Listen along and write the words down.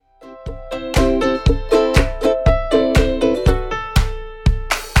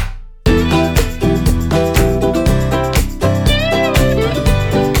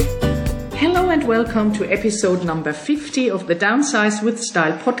welcome to episode number 50 of the Downsize with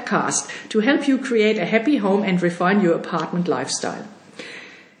Style podcast to help you create a happy home and refine your apartment lifestyle.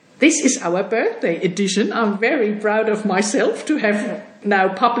 This is our birthday edition. I'm very proud of myself to have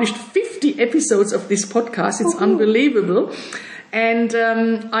now published 50 episodes of this podcast. It's unbelievable. And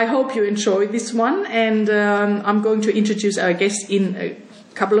I hope you enjoy this one. And I'm going to introduce our guest in a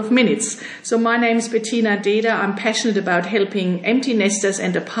couple of minutes. So my name is Bettina Deda. I'm passionate about helping empty nesters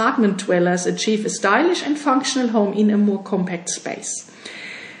and apartment dwellers achieve a stylish and functional home in a more compact space.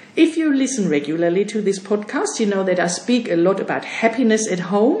 If you listen regularly to this podcast, you know that I speak a lot about happiness at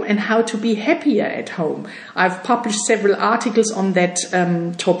home and how to be happier at home. I've published several articles on that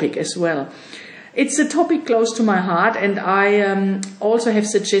topic as well. It's a topic close to my heart, and I also have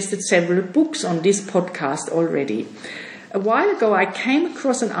suggested several books on this podcast already. A while ago, I came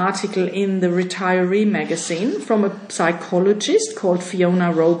across an article in the Retiree magazine from a psychologist called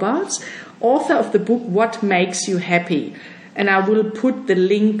Fiona Robards, author of the book What Makes You Happy. And I will put the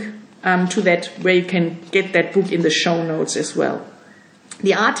link to that where you can get that book in the show notes as well.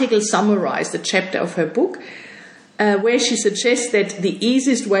 The article summarized a chapter of her book where she suggests that the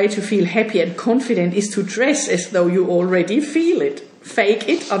easiest way to feel happy and confident is to dress as though you already feel it. Fake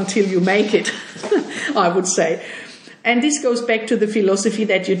it until you make it, I would say. And this goes back to the philosophy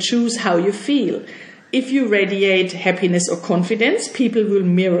that you choose how you feel. If you radiate happiness or confidence, people will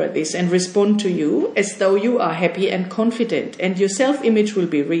mirror this and respond to you as though you are happy and confident. And your self-image will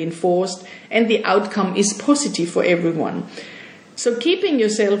be reinforced and the outcome is positive for everyone. So keeping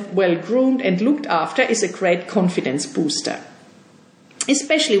yourself well-groomed and looked after is a great confidence booster.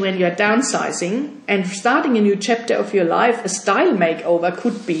 Especially when you're downsizing and starting a new chapter of your life, a style makeover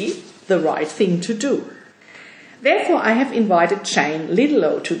could be the right thing to do. Therefore, I have invited Jane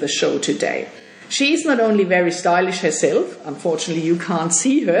Lidlow to the show today. She is not only very stylish herself, unfortunately you can't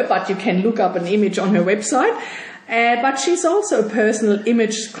see her, but you can look up an image on her website, but she's also a personal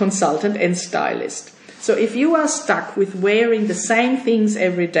image consultant and stylist. So if you are stuck with wearing the same things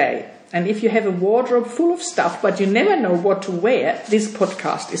every day, and if you have a wardrobe full of stuff but you never know what to wear, this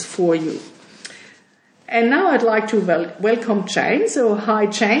podcast is for you. And now I'd like to welcome Jane. So hi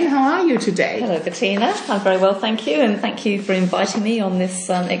Jane, how are you today? Hello Bettina, I'm very well thank you, and thank you for inviting me on this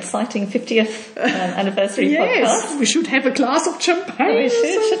exciting 50th anniversary podcast. Yes, we should have a glass of champagne. We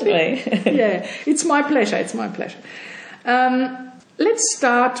should, shouldn't we? Yeah, it's my pleasure, Let's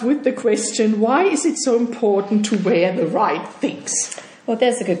start with the question, why is it so important to wear the right things? Well,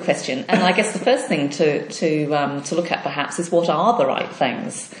 there's a good question, and I guess the first thing to look at perhaps is what are the right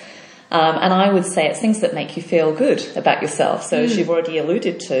things. And I would say it's things that make you feel good about yourself. So as you've already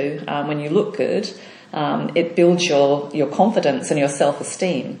alluded to, when you look good, it builds your confidence and your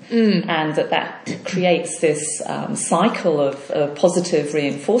self-esteem. And that creates this cycle of positive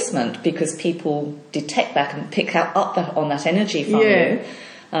reinforcement because people detect that and pick up on that energy from you.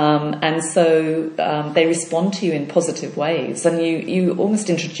 And so they respond to you in positive ways, and you almost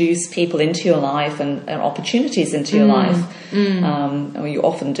introduce people into your life and opportunities into your life, or you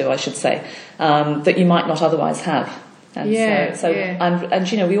often do, I should say, that you might not otherwise have. And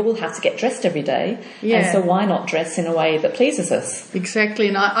and you know, we all have to get dressed every day, and so why not dress in a way that pleases us? Exactly,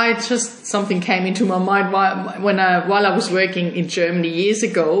 and I just something came into my mind while I was working in Germany years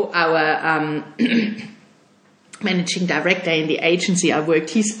ago. Our managing director in the agency I worked,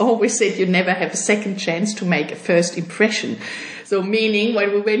 he's always said you never have a second chance to make a first impression. So meaning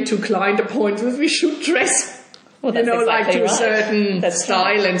when we went to client appointments, we should dress, exactly a certain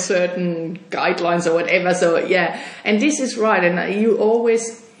style and certain guidelines or whatever. So and this is right. And you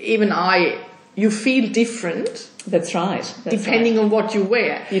always, you feel different. That's right. Depending on what you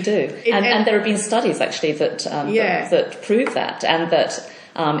wear. You do. And there have been studies actually that prove that, and that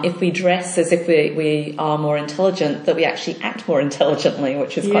if we dress as if we are more intelligent, that we actually act more intelligently,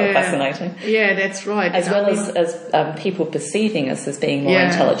 which is quite fascinating. Yeah, that's right. As well as people perceiving us as being more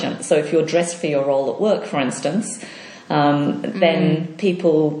intelligent. So if you're dressed for your role at work, for instance, then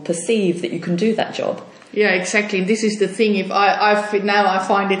people perceive that you can do that job. Yeah, exactly. And this is the thing. I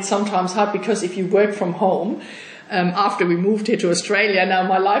find it sometimes hard because if you work from home, after we moved here to Australia, now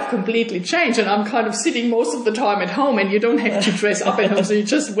my life completely changed, and I'm kind of sitting most of the time at home, and you don't have to dress up at home, so you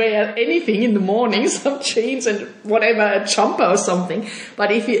just wear anything in the morning, some jeans and whatever, a jumper or something.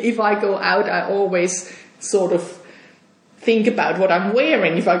 But if I go out, I always sort of think about what I'm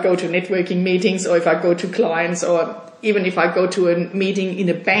wearing if I go to networking meetings or if I go to clients, or even if I go to a meeting in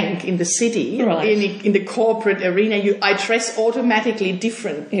a bank in the city, in the corporate arena, I dress automatically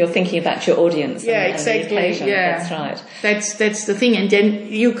different. You're thinking about your audience. Exactly. And the occasion. Yeah, that's right. That's the thing, and then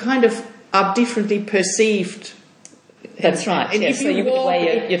you kind of are differently perceived That's right. And if so you would walk,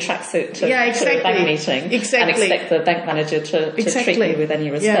 wear your tracksuit to a bank meeting and expect the bank manager to treat you with any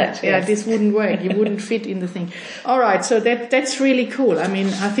respect. Yeah, this wouldn't work. You wouldn't fit in the thing. All right, so that's really cool. I mean,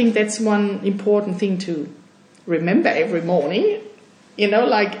 I think that's one important thing to remember every morning. You know,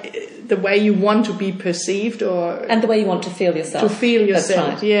 like the way you want to be perceived, and the way you want to feel yourself. To feel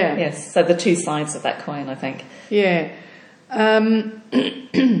yourself, that's right. Yeah. Yes. So the two sides of that coin, I think. Yeah.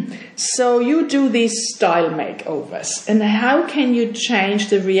 So you do these style makeovers, and how can you change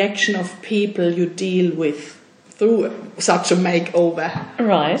the reaction of people you deal with through such a makeover?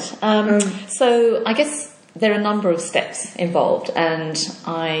 Right. So I guess there are a number of steps involved, and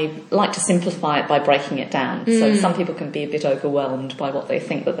I like to simplify it by breaking it down. So some people can be a bit overwhelmed by what they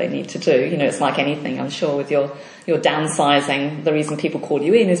think that they need to do. You know, it's like anything, I'm sure, with your downsizing. The reason people call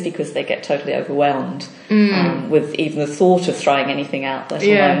you in is because they get totally overwhelmed with even the thought of throwing anything out, let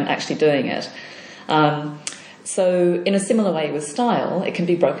alone actually doing it. So in a similar way with style, it can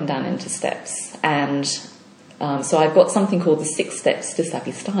be broken down into steps. And so I've got something called the 6 Steps to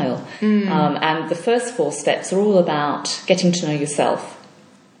Savvy Style. And the first 4 steps are all about getting to know yourself.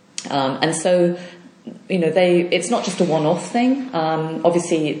 And so, you know, it's not just a one-off thing.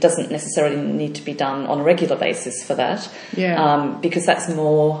 Obviously, it doesn't necessarily need to be done on a regular basis for that. Because that's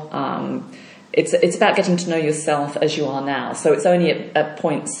more... It's about getting to know yourself as you are now. So it's only at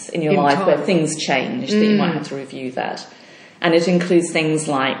points in your life where things change that you might have to review that. And it includes things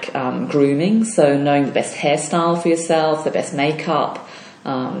like grooming, so knowing the best hairstyle for yourself, the best makeup,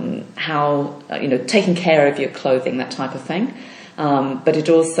 how, taking care of your clothing, that type of thing. But it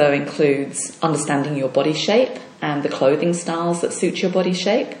also includes understanding your body shape and the clothing styles that suit your body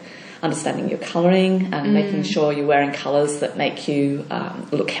shape, understanding your colouring and making sure you're wearing colours that make you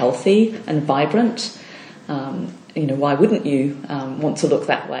look healthy and vibrant. Why wouldn't you want to look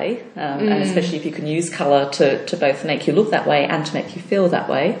that way? And especially if you can use colour to both make you look that way and to make you feel that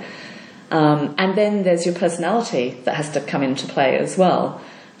way. And then there's your personality that has to come into play as well.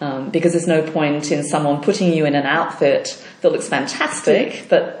 Because there's no point in someone putting you in an outfit that looks fantastic,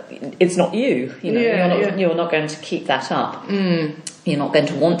 but it's not you. You're not going to keep that up. You're not going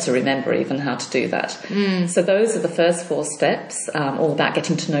to want to remember even how to do that. So those are the first 4 steps, all about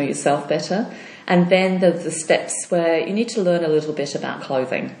getting to know yourself better. And then the steps where you need to learn a little bit about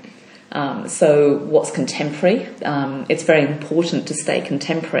clothing. So what's contemporary? It's very important to stay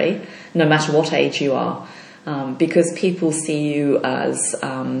contemporary, no matter what age you are, because people see you as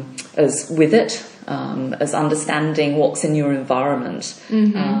with it, as understanding what's in your environment.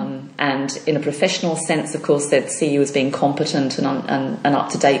 And in a professional sense, of course, they'd see you as being competent and up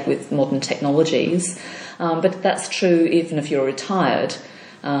to date with modern technologies. But that's true even if you're retired.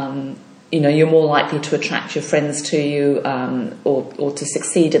 You're more likely to attract your friends to you or to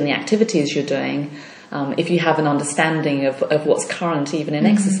succeed in the activities you're doing if you have an understanding of what's current, even in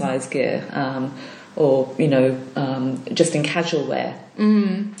exercise gear or just in casual wear.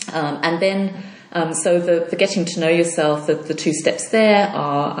 And then so the getting to know yourself, the 2 steps there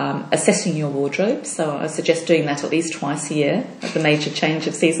are assessing your wardrobe. So I suggest doing that at least twice a year at the major change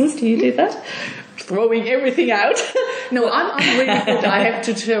of seasons. Do you do that? Throwing everything out. No, I'm really good. I have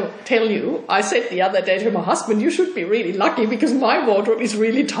to tell you, I said the other day to my husband, you should be really lucky because my wardrobe is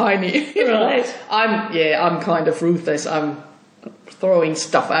really tiny. Right. I'm kind of ruthless. I'm throwing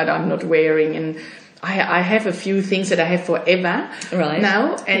stuff out I'm not wearing, and I have a few things that I have forever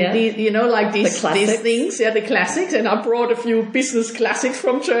now, and these things, the classics, and I brought a few business classics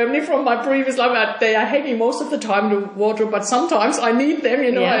from Germany from my previous life. They are hanging most of the time in the wardrobe, but sometimes I need them,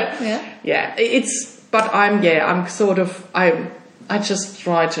 I just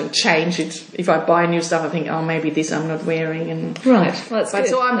try to change it. If I buy new stuff, I think, maybe this I'm not wearing, and right. Well, that's good.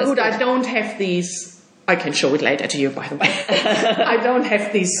 So I'm that's good. good. I don't have these. I can show it later to you, by the way. I don't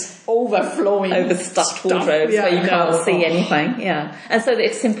have these overstuffed wardrobes where you can't see anything. Yeah, and so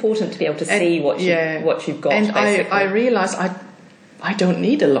it's important to be able to see what you've got. And I realise I don't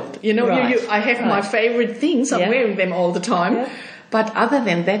need a lot. Right. I have my favourite things. I'm wearing them all the time. But other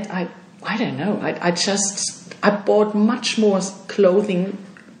than that, I don't know. I bought much more clothing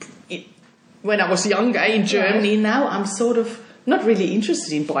when I was younger in Germany. Right. Now I'm sort of not really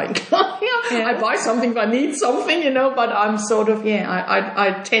interested in buying clothes. I buy something if I need something, but I'm sort of,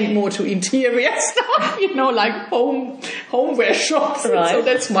 I tend more to interior stuff, like homeware shops. Right. So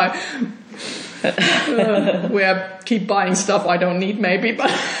that's my, where I keep buying stuff I don't need maybe,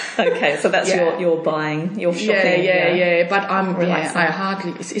 but. Okay, so that's your buying, your shopping. Yeah, but I'm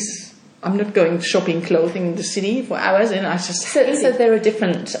not going shopping clothing in the city for hours, and I just so there are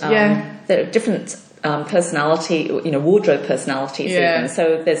different personality, wardrobe personalities. Even.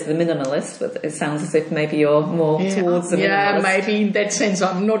 So there's the minimalist, but it sounds as if maybe you're more towards the minimalist. Yeah, maybe in that sense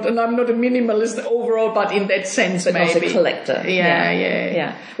I'm not a minimalist overall, but in that sense, but maybe not a collector.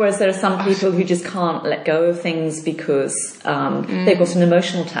 Yeah. Whereas there are some people who just can't let go of things because they've got an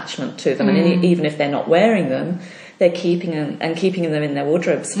emotional attachment to them, and even if they're not wearing them, they're keeping them in their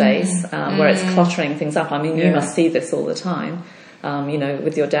wardrobe space, where it's cluttering things up. I mean, you must see this all the time.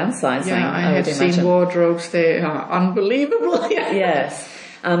 With your downsizing. Yeah, I have seen wardrobes. They are unbelievable. Yes.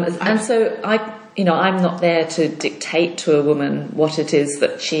 And so I'm not there to dictate to a woman what it is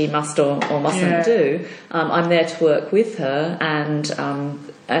that she must or mustn't do. I'm there to work with her and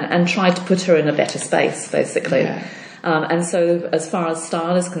try to put her in a better space, basically. Yeah. And so as far as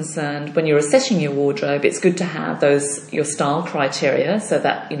style is concerned, when you're assessing your wardrobe, it's good to have your style criteria. So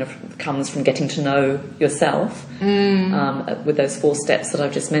that, comes from getting to know yourself, with those 4 steps that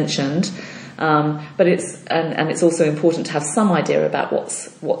I've just mentioned. But it's also important to have some idea about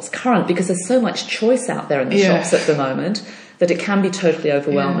what's current, because there's so much choice out there in the shops at the moment that it can be totally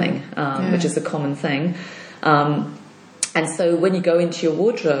overwhelming, which is a common thing. And so when you go into your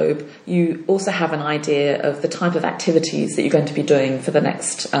wardrobe, you also have an idea of the type of activities that you're going to be doing for the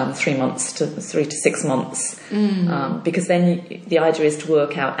next 3 to 6 months. Because then the idea is to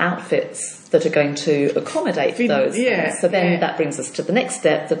work out outfits that are going to accommodate those things. So then that brings us to the next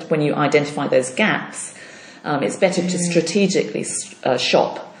step, that when you identify those gaps, it's better to strategically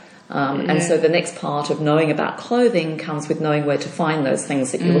shop. And so the next part of knowing about clothing comes with knowing where to find those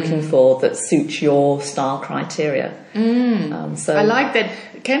things that you're looking for that suit your style criteria. So I like that.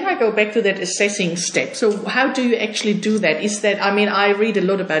 Can I go back to that assessing step? So how do you actually do that? I read a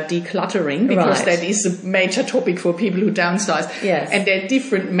lot about decluttering, because that is a major topic for people who downsize. Yes. And there are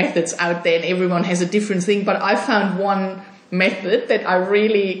different methods out there, and everyone has a different thing. But I found one method that I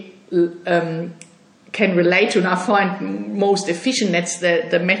really can relate to, and I find most efficient. That's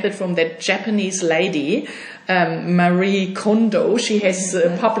the method from that Japanese lady, Marie Kondo. She has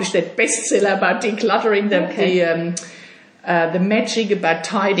published that bestseller about decluttering, the magic about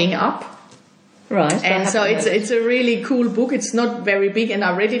tidying up. Right. And so it's a really cool book. It's not very big, and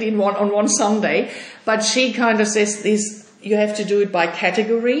I read it on one Sunday. But she kind of says this: you have to do it by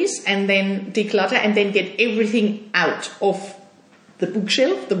categories, and then declutter, and then get everything out of the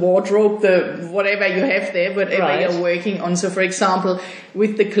bookshelf, the wardrobe, the whatever you have there, whatever you're working on. So, for example,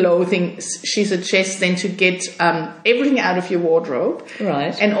 with the clothing, she suggests then to get everything out of your wardrobe,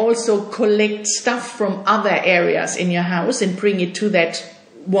 and also collect stuff from other areas in your house and bring it to that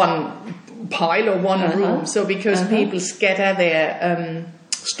one pile or one room. So, because people scatter their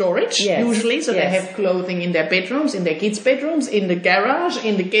storage usually, so they have clothing in their bedrooms, in their kids' bedrooms, in the garage,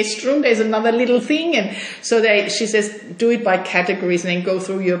 in the guest room. There's another little thing, and so she says do it by categories, and then go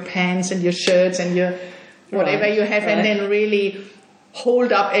through your pants and your shirts and your whatever you have, and then really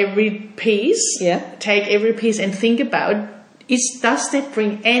hold up every piece, take every piece and think about, does that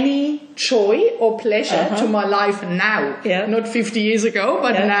bring any joy or pleasure to my life now? Not 50 years ago,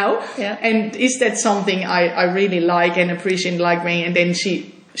 but now. And is that something I really like and appreciate, and then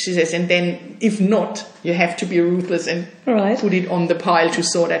she says, and then if not, you have to be ruthless and put it on the pile to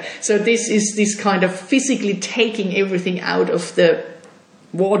sort it. So this is this kind of physically taking everything out of the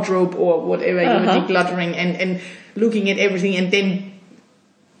wardrobe or whatever you're decluttering, and looking at everything, and then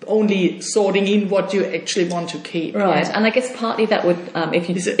only sorting in what you actually want to keep. And I guess partly that would,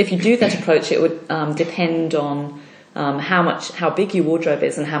 if you do that approach, it would depend on how big your wardrobe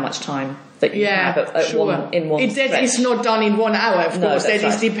is and how much time that you have in one stretch. It's not done in 1 hour, of course.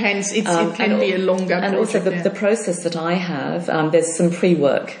 That depends. It can be a longer project. And also the process that I have, there's some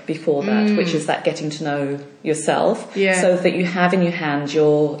pre-work before that, which is that getting to know yourself, so that you have in your hand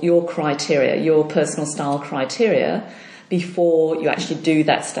your criteria, your personal style criteria, before you actually do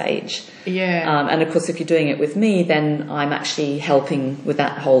that stage. And of course, if you're doing it with me, then I'm actually helping with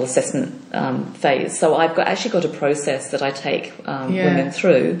that whole assessment phase. So I've actually got a process that I take women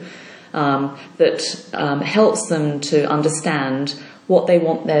through that helps them to understand what they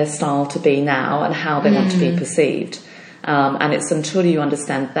want their style to be now and how they want to be perceived. And it's until you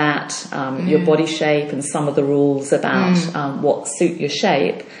understand that, your body shape and some of the rules about what suit your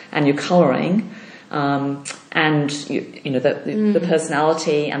shape and your colouring, and the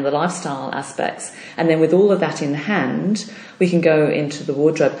personality and the lifestyle aspects, and then with all of that in hand, we can go into the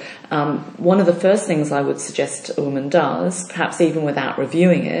wardrobe. One of the first things I would suggest a woman does, perhaps even without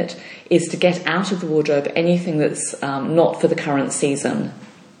reviewing it, is to get out of the wardrobe anything that's not for the current season.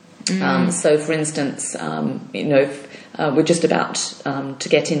 So, for instance, we're just about to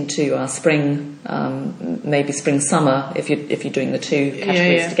get into spring, maybe spring summer, if you're doing the two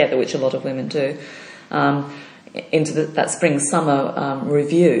categories together, which a lot of women do. into that spring-summer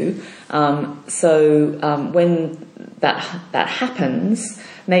review. When that happens,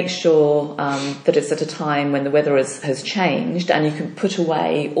 make sure that it's at a time when the weather has changed and you can put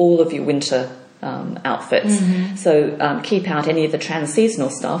away all of your winter outfits. Mm-hmm. So keep out any of the trans-seasonal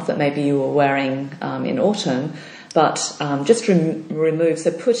stuff that maybe you were wearing in autumn, but just remove.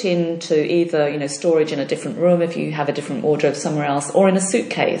 So put into either storage in a different room if you have a different wardrobe somewhere else, or in a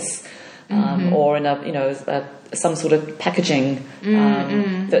suitcase, or in a some sort of packaging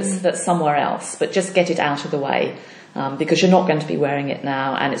that's somewhere else. But just get it out of the way. Because you're not going to be wearing it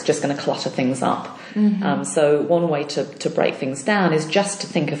now and it's just going to clutter things up. Mm-hmm. So one way to break things down is just to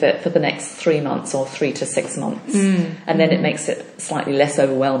think of it for the next 3 months or 3 to 6 months. And then it makes it a slightly less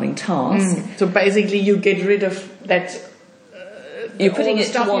overwhelming task. So basically you get rid of that... You're putting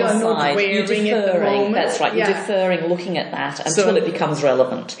it to one side, you're deferring, that's right, you're Yeah. deferring looking at that until it becomes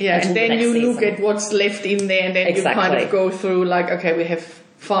relevant. Yeah, and then the next you look season. at what's left in there and then you kind of go through like, okay, we have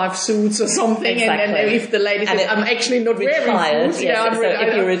 5 suits or something, Exactly. and then if the lady says, I'm actually not retired, wearing suits, yes. So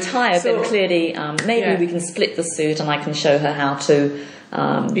if you're retired, then clearly maybe yeah. we can split the suit and I can show her how to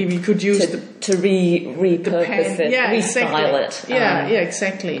maybe you could use to repurpose it, restyle it. Yeah,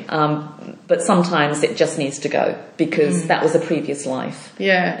 exactly. But sometimes it just needs to go because that was a previous life.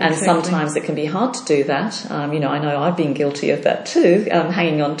 Yeah, and exactly. sometimes it can be hard to do that. I know I've been guilty of that too,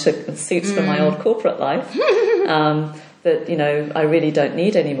 hanging on to suits from my old corporate life. That I really don't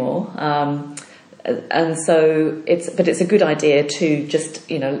need anymore, and so it's a good idea to just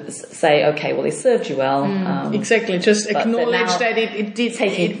say, okay, well, it served you well. Exactly, just acknowledge that it did.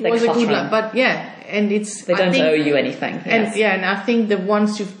 It was a good life, but and it's they don't owe you anything. And yes. and I think that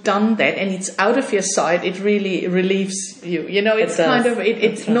once you've done that and it's out of your sight, it really relieves you. It's kind of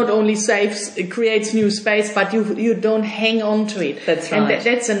it not only saves, it creates new space, but you don't hang on to it. That's right. And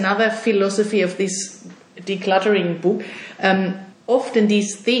that's another philosophy of this decluttering book. Often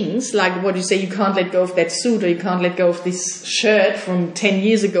these things, like what you say, you can't let go of that suit or you can't let go of this shirt from 10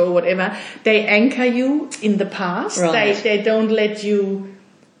 years ago or whatever, they anchor you in the past. Right. They don't let you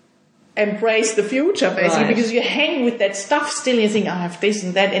embrace the future, basically, because you hang with that stuff still and you think, I have this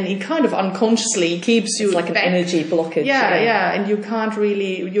and that, and it kind of unconsciously keeps you it's like back. An energy blockage. And you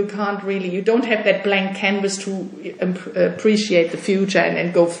don't have that blank canvas to appreciate the future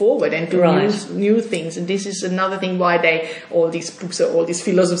and go forward and do new things. And this is another thing why all these books or all these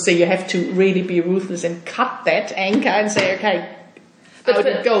philosophers say you have to really be ruthless and cut that anchor and say, okay, out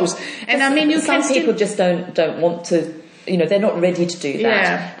it goes. And I mean, some people just don't want to. They're not ready to do that.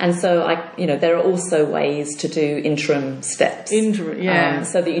 Yeah. And so there are also ways to do interim steps.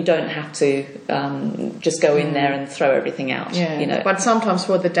 So that you don't have to just go in there and throw everything out. Yeah. But sometimes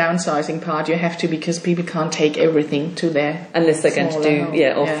for the downsizing part, you have to, because people can't take everything to their unless they're going to do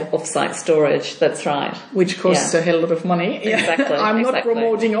off-site storage. That's right. Which costs a hell lot of money. Exactly. I'm not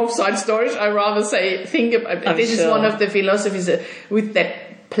promoting off-site storage. I rather say think about this is one of the philosophies with that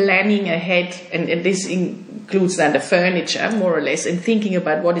planning ahead, and this includes then the furniture, more or less, and thinking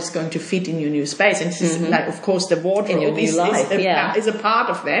about what is going to fit in your new space. And this is, like, of course, the wardrobe is a part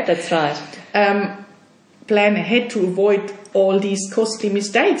of that. That's right. Plan ahead to avoid all these costly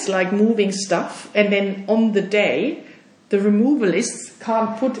mistakes, like moving stuff, and then on the day, the removalists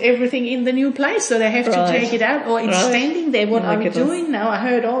can't put everything in the new place, so they have to take it out, or it's standing there. What are we doing now? I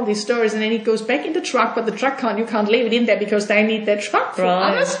heard all these stories, and then it goes back in the truck, but the truck you can't leave it in there because they need that truck for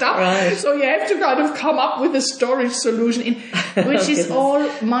other stuff. Right. So you have to kind of come up with a storage solution, which is all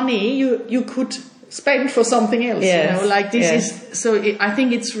money you could spend for something else. Yes. Like this is so. I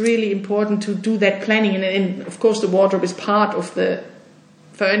think it's really important to do that planning, and of course the wardrobe is part of the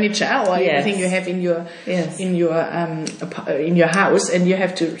furniture or everything you have in your house, and you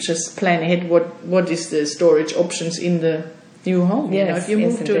have to just plan ahead what is the storage options in the new home. If you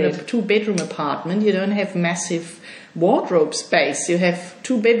move to a 2-bedroom apartment, you don't have massive wardrobe space. You have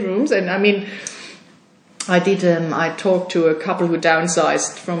 2 bedrooms, and I mean, I talked to a couple who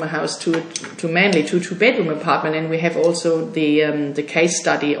downsized from a house to Manly to a 2-bedroom apartment, and we have also the case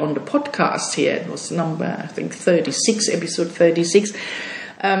study on the podcast here. It was number, I think, 36, episode 36.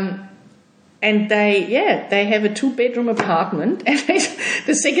 And they have a 2-bedroom apartment, and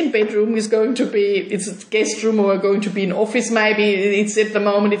the second bedroom is going to be, it's a guest room or going to be an office maybe. It's at the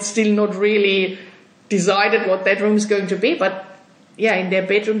moment, it's still not really decided what that room is going to be, but in their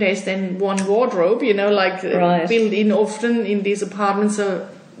bedroom there's then one wardrobe, built in often in these apartments, so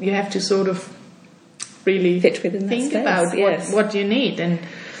you have to sort of really fit within think about what you need. And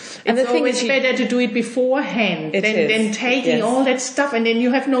it's always better to do it beforehand than taking all that stuff, and then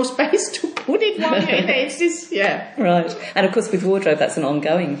you have no space to put it while you're in there. It's just, Right. And of course with wardrobe, that's an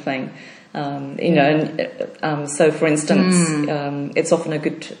ongoing thing. You know, and so for instance, it's often a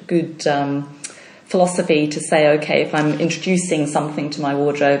good philosophy to say, okay, if I'm introducing something to my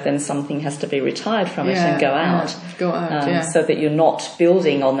wardrobe, then something has to be retired from it and go out. So that you're not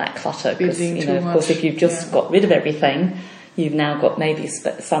building on that clutter. Because, you know, of course, if you've just got rid of everything, you've now got maybe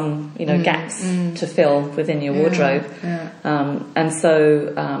some, you know, gaps to fill within your wardrobe. And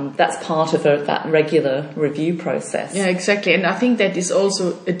so that's part of that regular review process. Yeah, exactly. And I think that is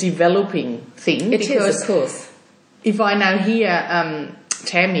also a developing thing. It is, of course. If I now hear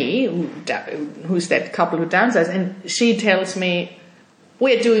Tammy, who's that couple who downsized, and she tells me,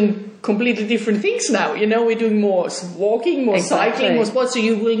 we're doing completely different things now. You know, we're doing more walking, more cycling, more sports. So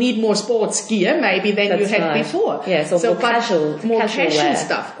you will need more sports gear maybe than you had before. Yes, or so more casual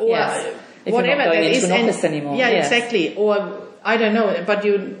stuff, or if whatever you're not going that is. Into an office anymore. Yeah, exactly. Or I don't know, but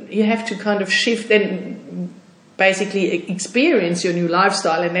you have to kind of shift and basically experience your new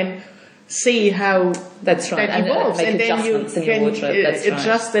lifestyle, and then see how that evolves, and then you can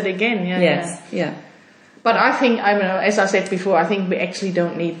adjust it again. Yeah. But I think, as I said before, I think we actually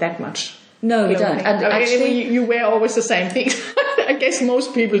don't need that much. No, we don't. And actually, you wear always the same things. I guess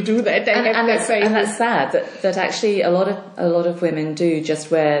most people do that. And that's sad that actually a lot of women do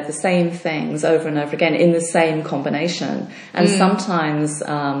just wear the same things over and over again in the same combination. And sometimes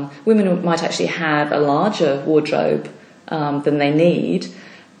women might actually have a larger wardrobe than they need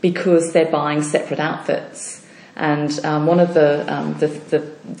because they're buying separate outfits. And one of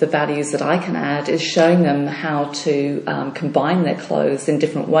the values that I can add is showing them how to combine their clothes in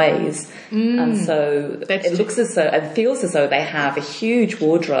different ways. And so it feels as though they have a huge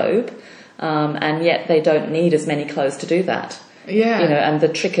wardrobe, and yet they don't need as many clothes to do that. Yeah. You know, and the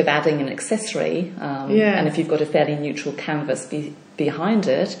trick of adding an accessory, and if you've got a fairly neutral canvas behind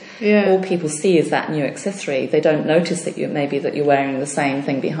it, all people see is that new accessory. They don't notice that you're wearing the same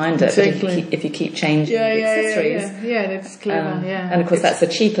thing behind it. Exactly. But if you keep changing the accessories, yeah, that's clever. And of course, that's a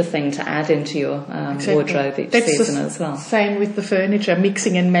cheaper thing to add into your wardrobe each season as well. Same with the furniture,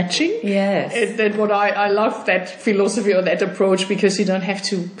 mixing and matching. Yes, I love that philosophy or that approach, because you don't have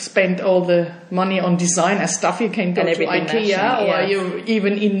to spend all the money on designer stuff. You can go to IKEA or you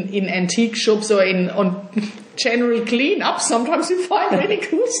even in antique shops or on general clean up. Sometimes you find really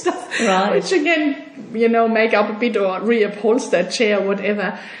cool stuff, which again, make up a bit or reupholster that chair or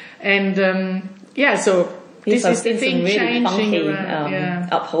whatever. And so this is the thing, really changing funky, around.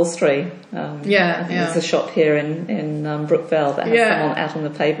 Upholstery. There's a shop here in Brookvale that has someone out on the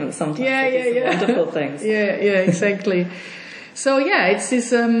pavement sometimes. Wonderful things. Exactly. So it's this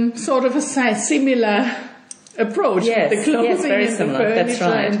sort of a similar approach with the clothing and the furniture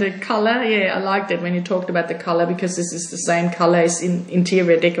and the colour. I liked it when you talked about the colour, because this is the same colour as in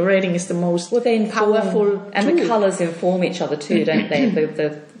interior decorating is the most powerful and tool. The colours inform each other too, don't they?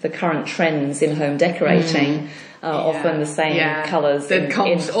 The current trends in home decorating are often the same colours in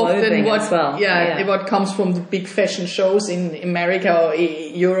clothing as well. What comes from the big fashion shows in America or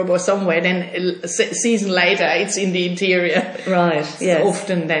Europe or somewhere, then a season later it's in the interior. Right, yes.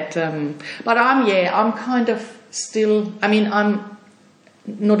 Often that... but I'm kind of still... I'm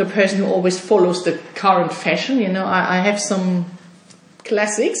not a person who always follows the current fashion, I have some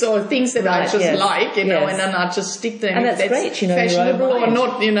classics or things that I just like, and then I just stick them. And that's great, fashionable your own or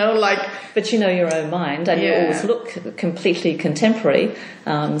not, But your own mind, and you always look completely contemporary.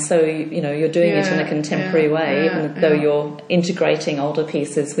 So you're doing it in a contemporary way, even though you're integrating older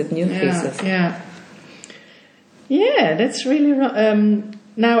pieces with new pieces. Yeah, that's really right.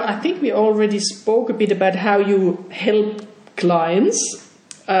 Now I think we already spoke a bit about how you help clients.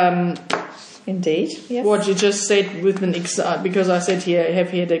 Indeed, yes. What you just said with an because I said here, I have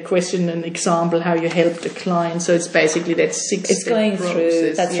here the question, an example how you help the client. So it's basically that 6-step It's going process.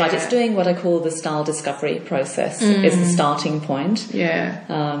 through. That's right. It's doing what I call the style discovery process. Is the starting point.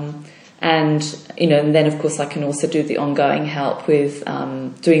 And then of course I can also do the ongoing help with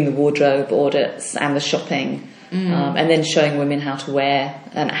doing the wardrobe audits and the shopping, and then showing women how to wear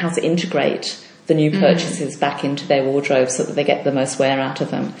and how to integrate the new purchases back into their wardrobe so that they get the most wear out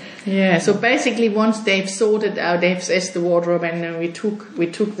of them. So basically once they've sorted out, they've assessed the wardrobe, and then we took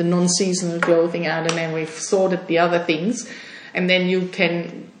the non-seasonal clothing out, and then we've sorted the other things, and then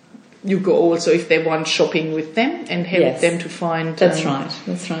you go also if they want shopping with them and help them to find... That's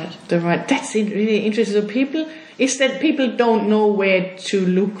right. That's really interesting. So people don't know where to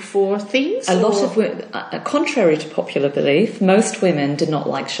look for things? A lot of women, contrary to popular belief, most women do not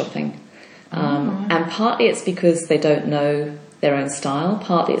like shopping. And partly it's because they don't know their own style,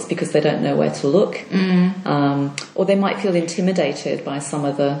 partly it's because they don't know where to look, or they might feel intimidated by some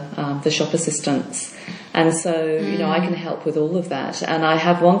of the shop assistants. And so, you know, I can help with all of that. And I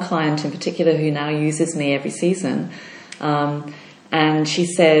have one client in particular who now uses me every season. And she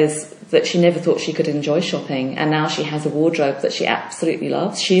says that she never thought she could enjoy shopping. And now she has a wardrobe that she absolutely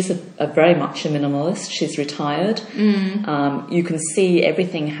loves. She's a very much a minimalist. She's retired. You can see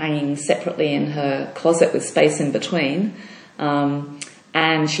everything hanging separately in her closet with space in between.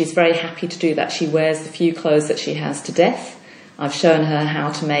 And she's very happy to do that. She wears the few clothes that she has to death. I've shown her how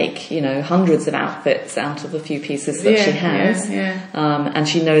to make, you know, hundreds of outfits out of the few pieces that she has. And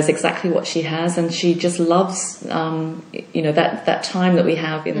she knows exactly what she has, and she just loves, you know, that time that we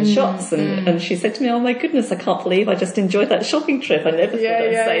have in the shops. And she said to me, "Oh my goodness, I can't believe I just enjoyed that shopping trip. I never thought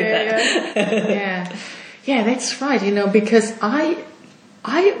I'd say that." Yeah, that's right. You know, because a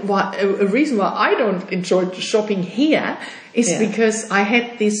reason why I don't enjoy shopping here is because I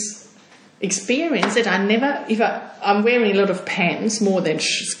had this experience that I never, I'm wearing a lot of pants more than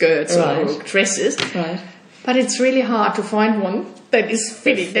skirts or dresses, but it's really hard to find one that is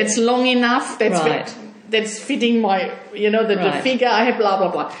fitting, that's long enough, that's fitting my, you know, the figure I have, blah,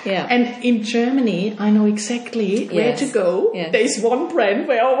 blah, blah. And in Germany, I know exactly where to go. There's one brand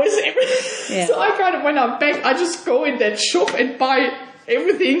where I always everything. So I kind of, when I'm back, I just go in that shop and buy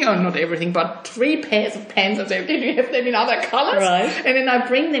everything, or not everything, but 3 pairs of pants. I say, can you have them in other colours? And then I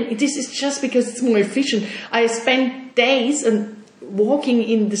bring them. This is just because it's more efficient. I spend days and walking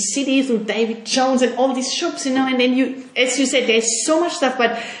in the city through David Jones and all these shops, you know, and then you, as you said, there's so much stuff,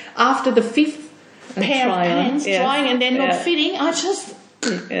 but after the 5th pair of pants, trying and they're not fitting, I just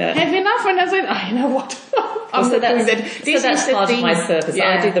have enough. And I said, you know what? I'm not doing that. So that's part of my service.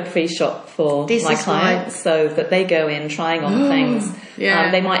 I do the pre-shop for my clients so that they go in trying on things.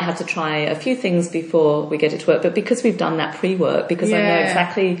 They might have to try a few things before we get it to work, but because we've done that pre-work, because I know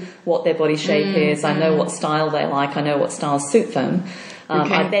exactly what their body shape is, I know what style they like, I know what styles suit them.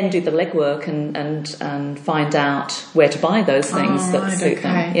 I then do the legwork and find out where to buy those things that suit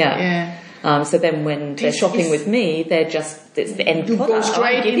them. So then when they're shopping with me, they're just, it's the end product.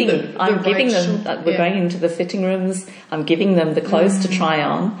 I'm giving them, we're going into the fitting rooms, I'm giving them the clothes to try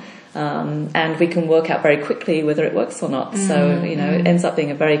on, and we can work out very quickly whether it works or not. So, you know, it ends up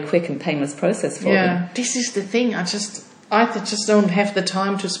being a very quick and painless process for them. This is the thing, I just don't have the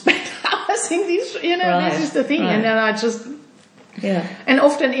time to spend hours in this, you know, this is the thing, and then I just... And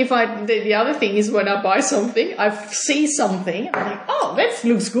often the other thing is when I buy something, I see something, I'm like, oh, that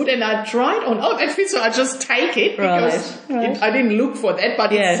looks good, and I try it on, oh, that fits, so I just take it because I didn't look for that,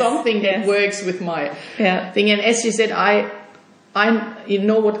 but it's something that works with my thing. And as you said, I you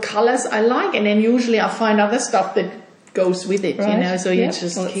know what colours I like, and then usually I find other stuff that goes with it, you know, so you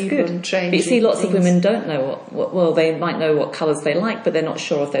just keep on changing. But you see, lots of women don't know well, they might know what colours they like, but they're not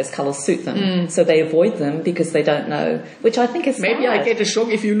sure if those colours suit them. So they avoid them because they don't know, which I think is maybe I get a shock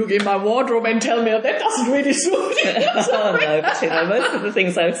if you look in my wardrobe and tell me, oh, that doesn't really suit you. Oh, no, but you know, most of the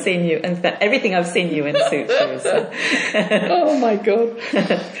things I've seen you, in fact, everything I've seen you in suits you. So. Oh, my God.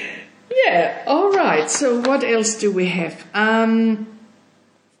 All right. So what else do we have?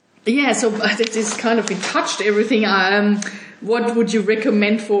 So this is kind of, we touched everything. What would you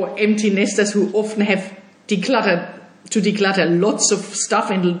recommend for empty nesters who often have to declutter lots of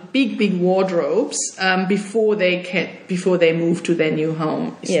stuff and big wardrobes before they move to their new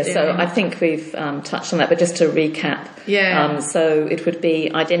home? So I think we've touched on that, but just to recap. So it would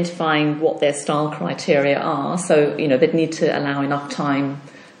be identifying what their style criteria are. So, you know, they'd need to allow enough time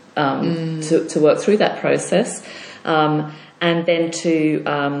to work through that process. And then to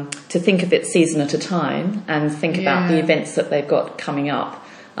think of it season at a time and think about the events that they've got coming up.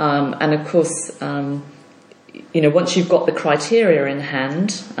 And of course, you know, once you've got the criteria in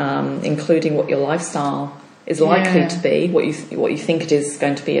hand, including what your lifestyle is likely to be, what you think it is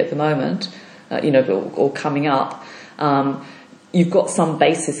going to be at the moment, you know, or coming up, you've got some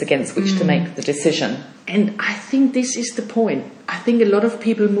basis against which to make the decision. And I think this is the point. I think a lot of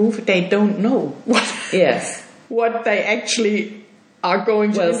people move, they don't know what they actually are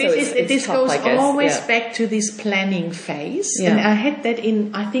going to do. This goes always back to this planning phase. And I had that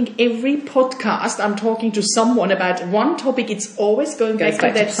in, I think, every podcast I'm talking to someone about one topic, it's always going back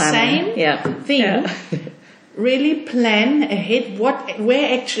to that same thing. Really plan ahead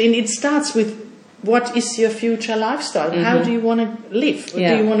where actually, and it starts with what is your future lifestyle? How do you want to live? Do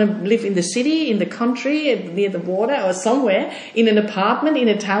you want to live in the city, in the country, near the water, or somewhere, in an apartment, in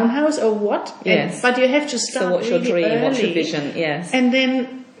a townhouse, or what? But you have to start. So what's your dream? Early. What's your vision? And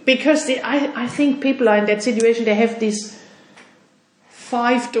then, because I think people are in that situation, they have this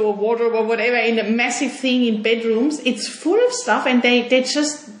 5-door wardrobe or whatever in a massive thing in bedrooms. It's full of stuff, and they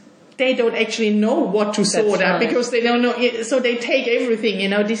don't actually know what to sort out because they don't know. So they take everything. You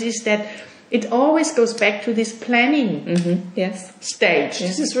know, this is that it always goes back to this planning Yes. stage.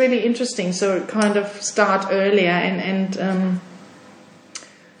 This is really interesting. So kind of start earlier and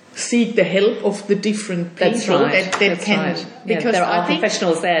seek the help of the different people That's right. that can. Right. Because there are I think,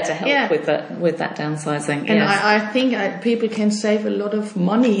 professionals there to help with that downsizing. and yes. I think people can save a lot of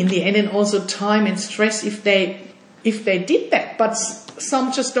money in the end, and also time and stress if they did that. But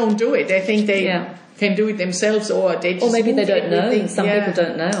some just don't do it. They think they can do it themselves, or they just or maybe they don't know. everything. Some people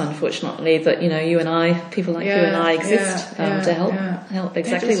don't know, unfortunately, that you and I, people like you and I, exist to help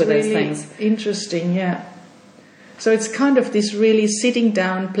exactly with those really things. Interesting, yeah. So it's kind of this really sitting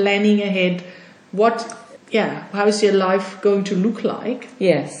down, planning ahead. How is your life going to look like?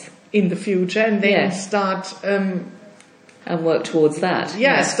 Yes. In the future, and then start and work towards that.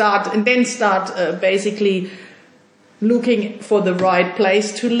 Start basically looking for the right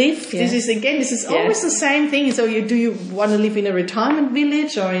place to live. Yes. This is always the same thing. So do you want to live in a retirement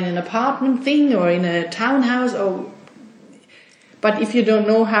village or in an apartment thing or in a townhouse? But if you don't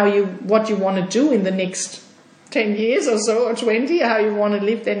know what you want to do in the next 10 years or so, or 20, how you want to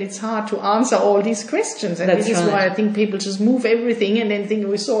live, then it's hard to answer all these questions. And this is why I think people just move everything and then think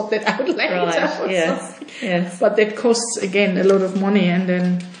we sort that out later. Right. Yes. But that costs, again, a lot of money, and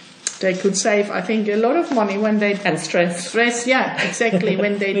then they could save, I think, a lot of money when they... And stress. Stress, yeah, exactly.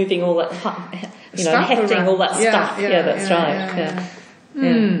 When they... Moving all that, hefting around. all that stuff. Yeah, that's right.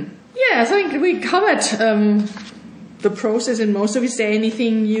 Yeah, I think we covered the process in most of it. Is there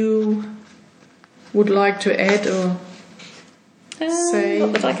anything you would like to add or say?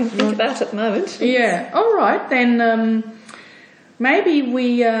 Not that I can think about at the moment. Yeah, all right. Then maybe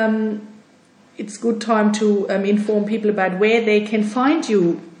it's good time to inform people about where they can find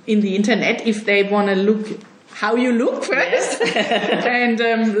you in the internet if they want to look how you look first and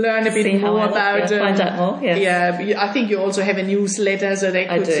learn a bit more about... find out more, yes. Yeah, I think you also have a newsletter, so they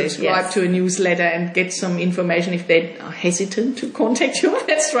could subscribe to a newsletter and get some information if they are hesitant to contact you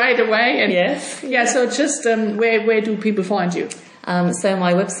straight away. And so just where do people find you? So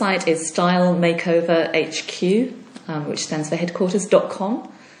my website is Style Makeover HQ, which stands for headquarters.com.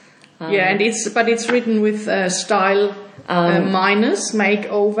 And it's written with style minus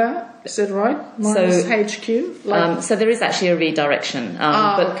makeover. Is that right? Minus HQ? So there is actually a redirection.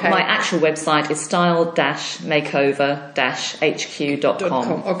 But my actual website is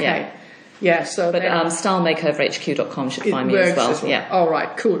style-makeover-hq.com. Okay. Yeah, so... But stylemakeoverhq.com should find me as well. Yeah. All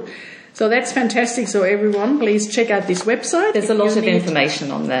right, cool. So that's fantastic. So everyone, please check out this website. There's a lot of information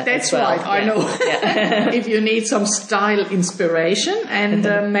on there. That's right, I know. If you need some style inspiration and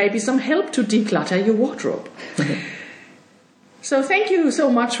maybe some help to declutter your wardrobe. So thank you so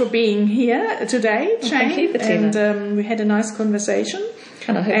much for being here today, Jane. Thank you, Bettina. And we had a nice conversation.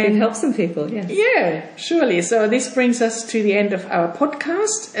 And I hope we've helped some people, yes. Yeah, surely. So this brings us to the end of our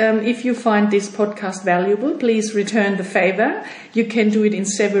podcast. If you find this podcast valuable, please return the favor. You can do it in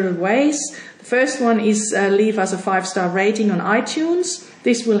several ways. The first one is leave us a 5-star rating on iTunes.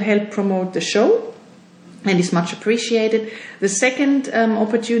 This will help promote the show and is much appreciated. The second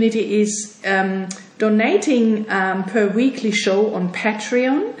opportunity is donating per weekly show on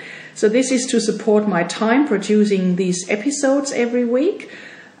Patreon. So this is to support my time producing these episodes every week.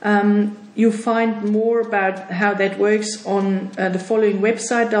 You find more about how that works on the following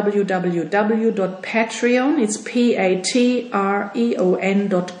website, www.patreon. It's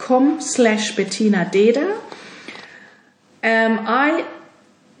patreon.com/Bettina Deda.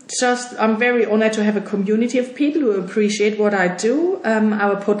 I'm very honored to have a community of people who appreciate what I do.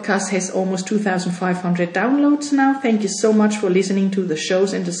 Our podcast has almost 2,500 downloads now. Thank you so much for listening to the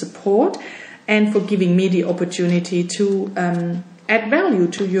shows and the support, and for giving me the opportunity to add value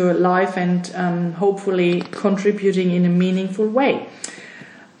to your life and hopefully contributing in a meaningful way.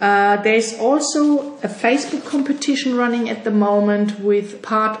 There's also a Facebook competition running at the moment with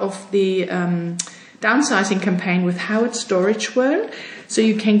part of the downsizing campaign with Howard Storage World. So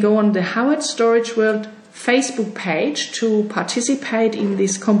you can go on the Howard Storage World Facebook page to participate in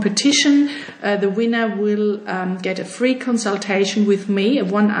this competition. The winner will get a free consultation with me, a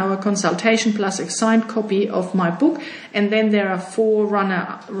 1-hour consultation plus a signed copy of my book. And then there are 4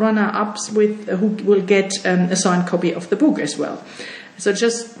 runner-ups who will get a signed copy of the book as well. So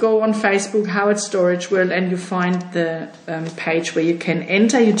just go on Facebook, Howard Storage World, and you find the page where you can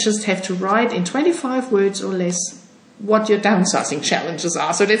enter. You just have to write in 25 words or less what your downsizing challenges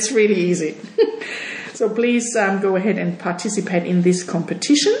are. So that's really easy. So please go ahead and participate in this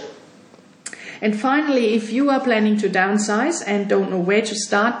competition. And finally, if you are planning to downsize and don't know where to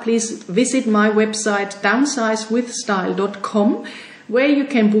start, please visit my website, downsizewithstyle.com, where you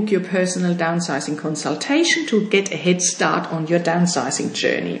can book your personal downsizing consultation to get a head start on your downsizing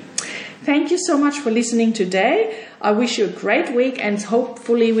journey. Thank you so much for listening today. I wish you a great week and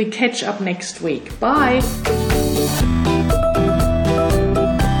hopefully we catch up next week. Bye.